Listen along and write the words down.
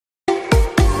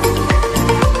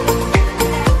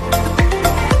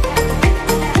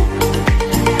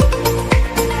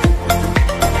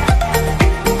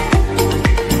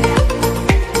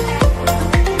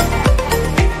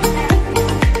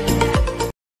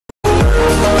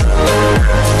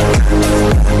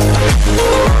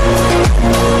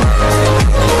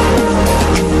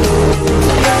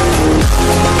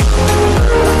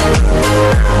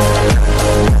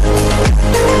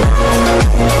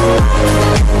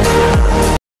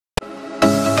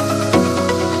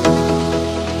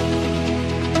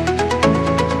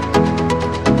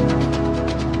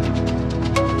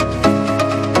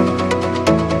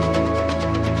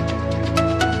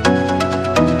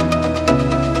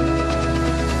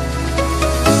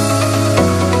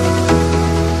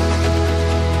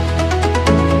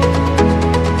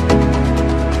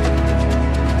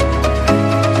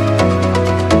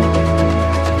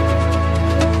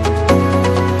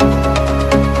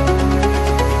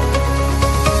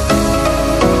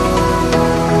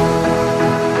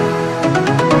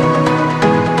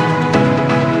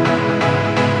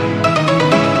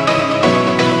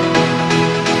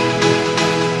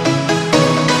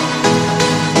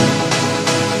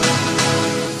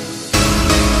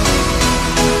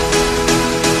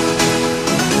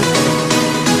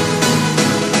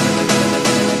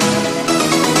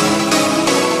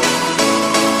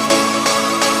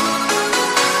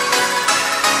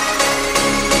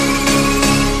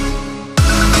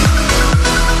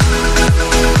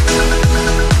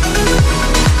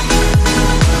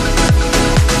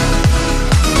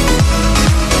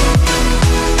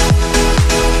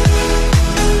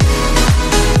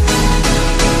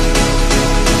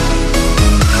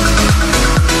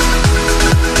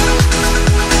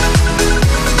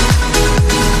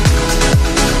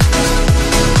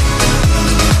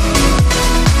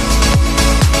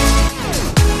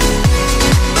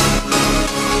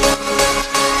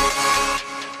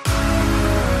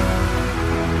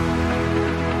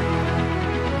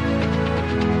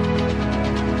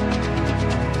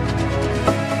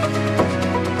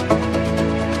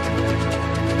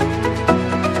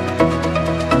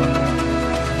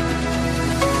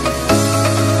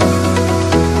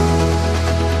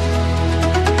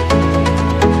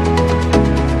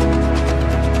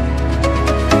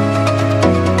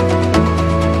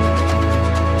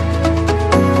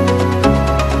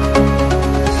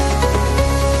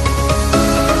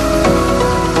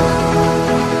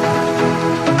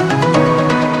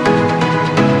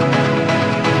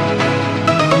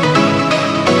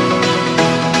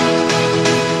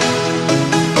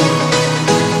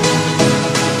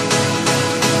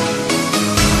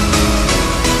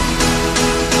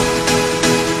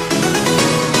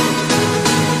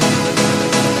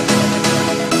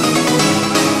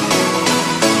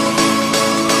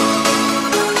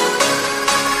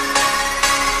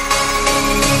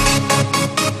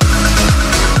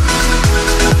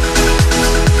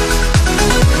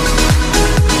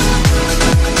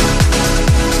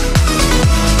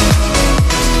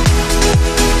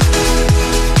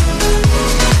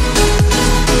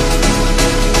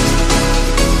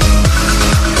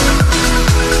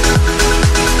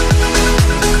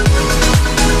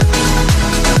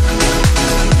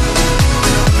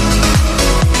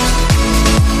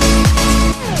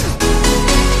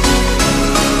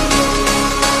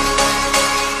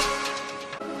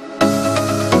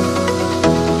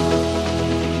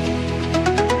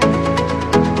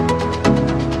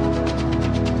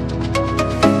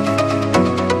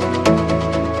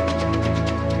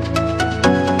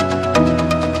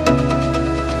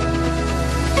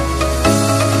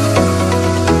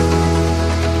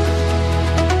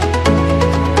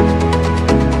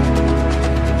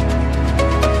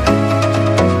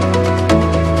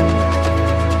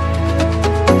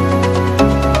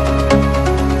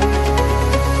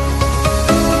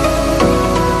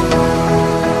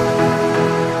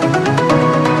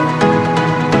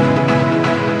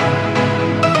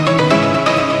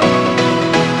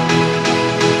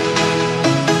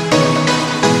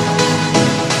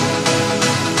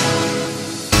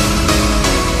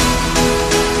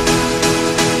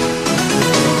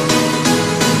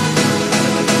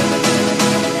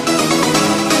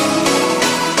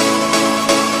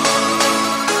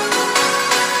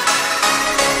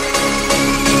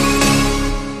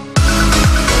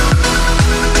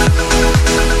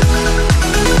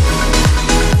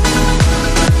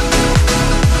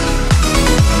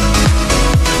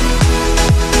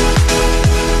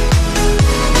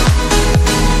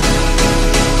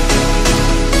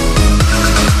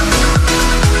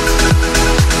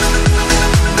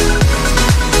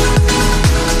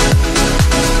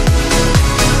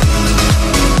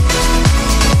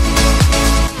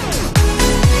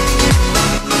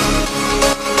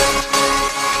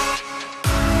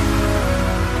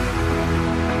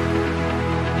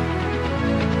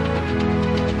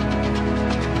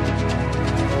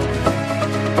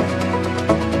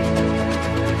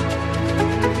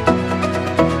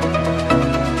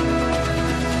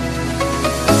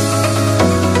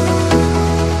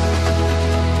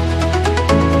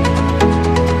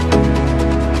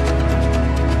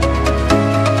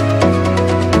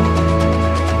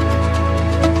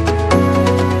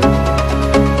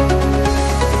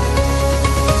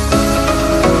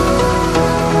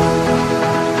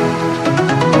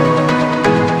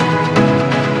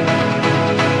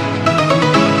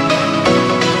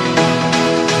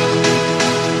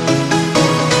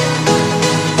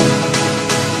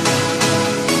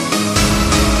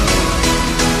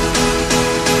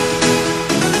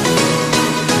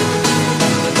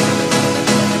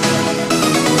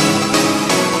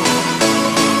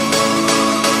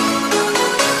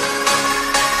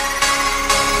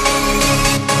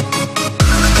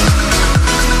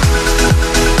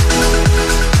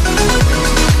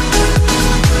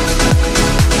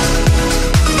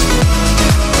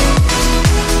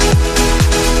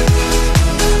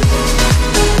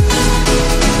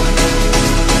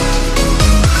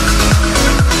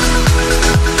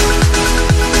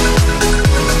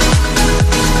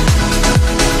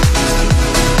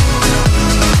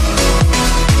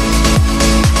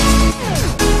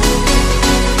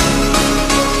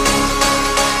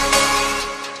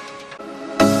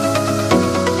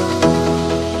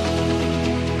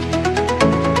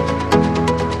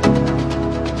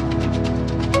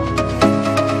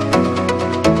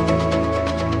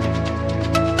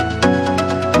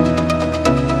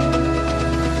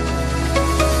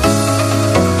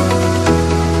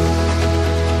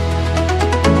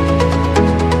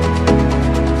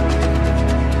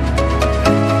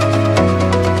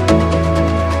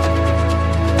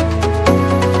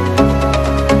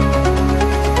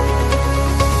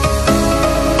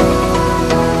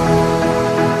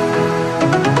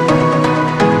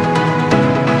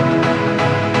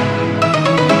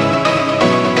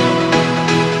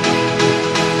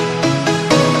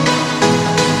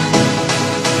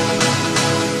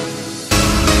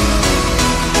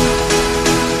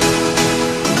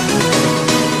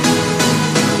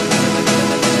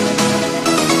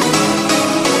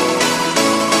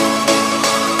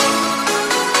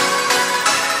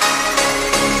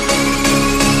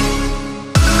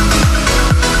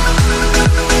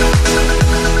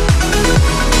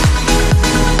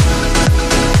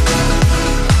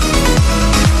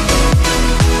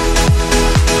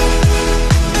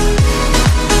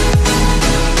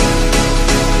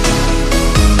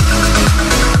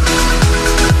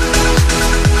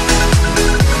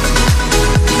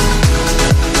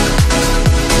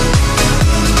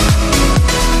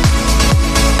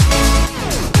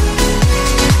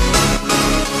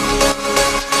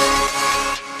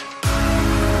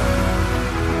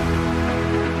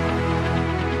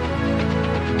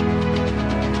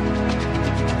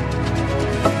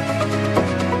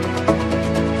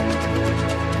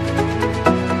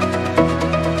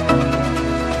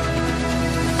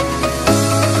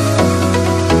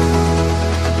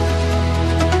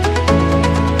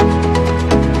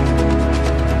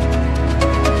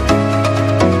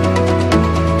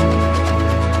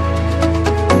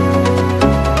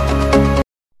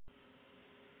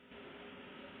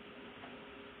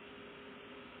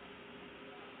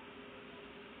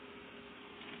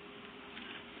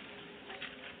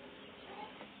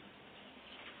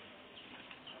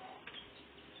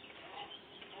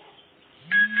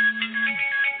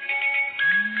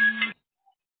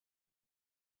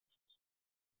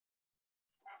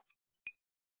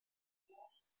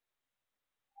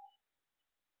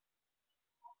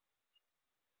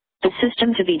The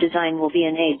system to be designed will be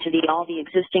an aid to all the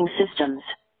existing systems.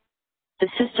 The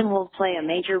system will play a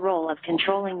major role of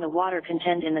controlling the water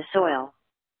content in the soil.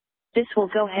 This will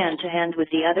go hand to hand with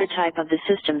the other type of the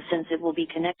system, since it will be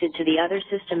connected to the other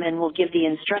system and will give the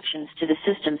instructions to the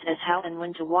systems as how and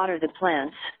when to water the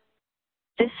plants.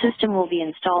 This system will be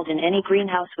installed in any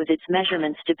greenhouse with its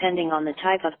measurements depending on the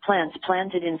type of plants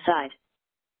planted inside.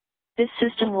 This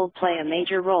system will play a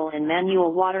major role in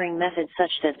manual watering methods,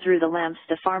 such that through the lamps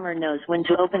the farmer knows when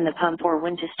to open the pump or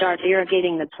when to start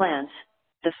irrigating the plants.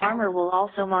 The farmer will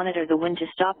also monitor the when to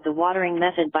stop the watering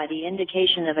method by the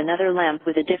indication of another lamp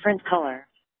with a different color.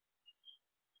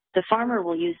 The farmer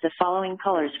will use the following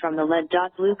colors from the LED.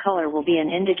 Blue color will be an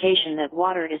indication that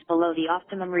water is below the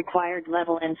optimum required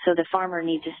level, and so the farmer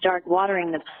needs to start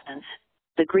watering the plants.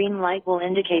 The green light will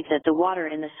indicate that the water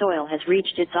in the soil has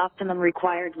reached its optimum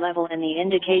required level, and the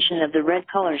indication of the red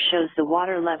color shows the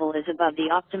water level is above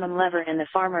the optimum level and the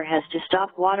farmer has to stop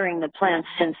watering the plants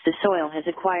since the soil has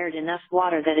acquired enough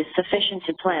water that is sufficient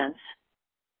to plants.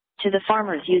 To the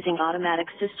farmers using automatic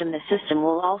system, the system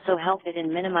will also help it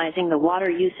in minimizing the water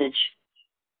usage.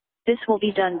 This will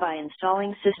be done by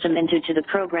installing system into the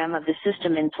program of the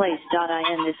system in place.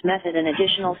 In this method, an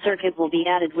additional circuit will be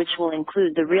added which will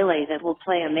include the relay that will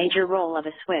play a major role of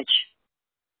a switch.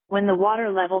 When the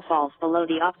water level falls below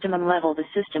the optimum level, the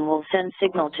system will send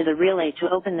signal to the relay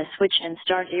to open the switch and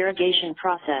start irrigation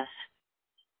process.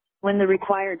 When the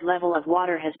required level of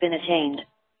water has been attained,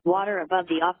 water above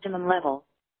the optimum level,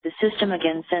 the system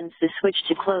again sends the switch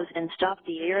to close and stop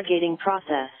the irrigating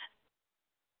process.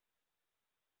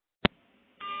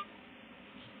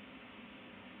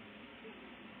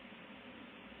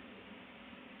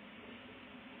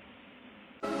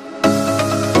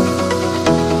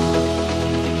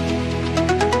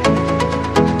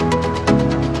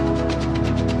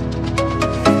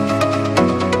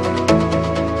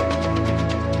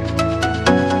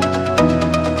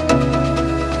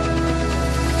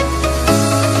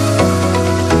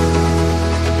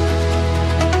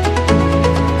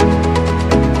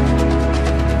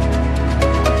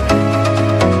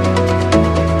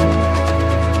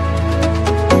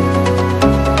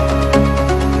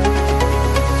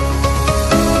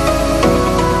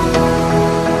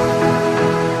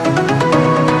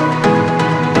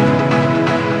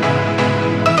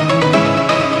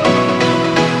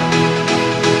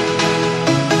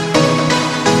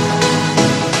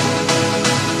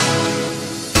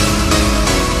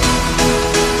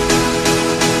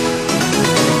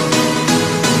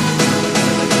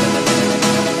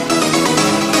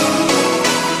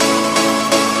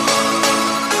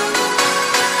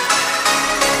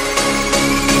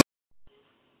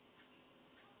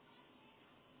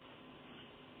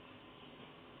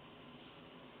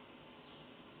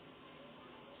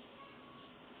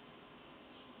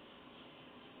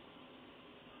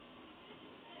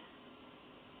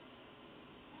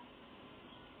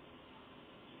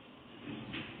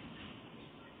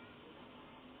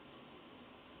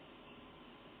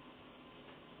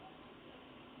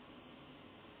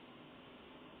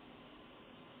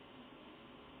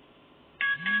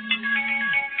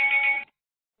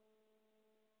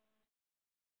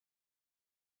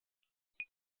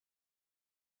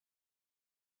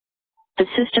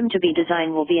 The system to be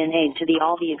designed will be an aid to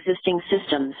all the existing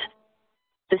systems.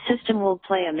 The system will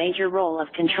play a major role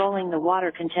of controlling the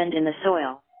water content in the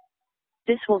soil.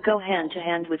 This will go hand to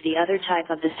hand with the other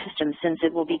type of the system, since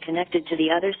it will be connected to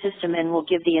the other system and will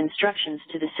give the instructions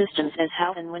to the systems as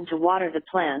how and when to water the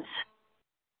plants.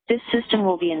 This system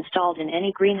will be installed in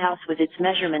any greenhouse with its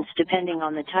measurements depending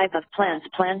on the type of plants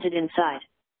planted inside.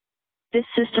 This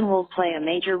system will play a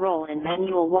major role in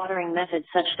manual watering methods,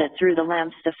 such that through the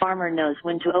lamps the farmer knows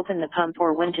when to open the pump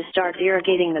or when to start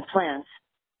irrigating the plants.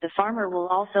 The farmer will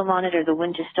also monitor the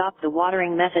when to stop the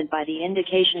watering method by the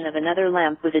indication of another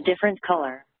lamp with a different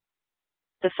color.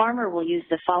 The farmer will use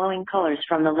the following colors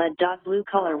from the LED. Blue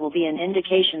color will be an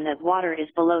indication that water is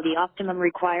below the optimum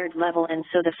required level, and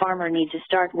so the farmer needs to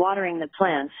start watering the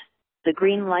plants. The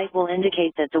green light will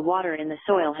indicate that the water in the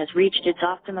soil has reached its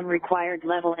optimum required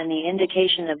level, and the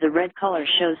indication of the red color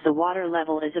shows the water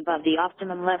level is above the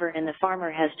optimum level and the farmer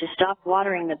has to stop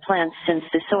watering the plants since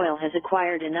the soil has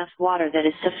acquired enough water that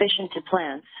is sufficient to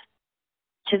plants.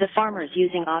 To the farmers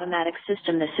using automatic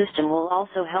system, the system will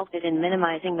also help it in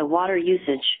minimizing the water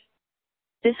usage.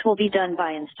 This will be done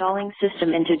by installing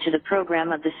system into the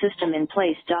program of the system in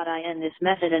place. In this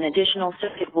method, an additional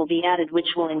circuit will be added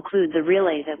which will include the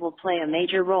relay that will play a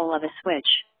major role of a switch.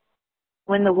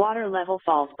 When the water level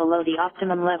falls below the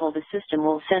optimum level, the system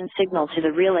will send signal to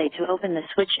the relay to open the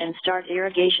switch and start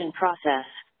irrigation process.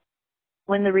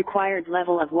 When the required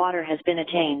level of water has been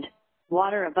attained,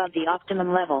 water above the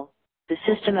optimum level, the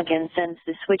system again sends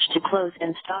the switch to close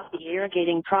and stop the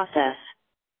irrigating process.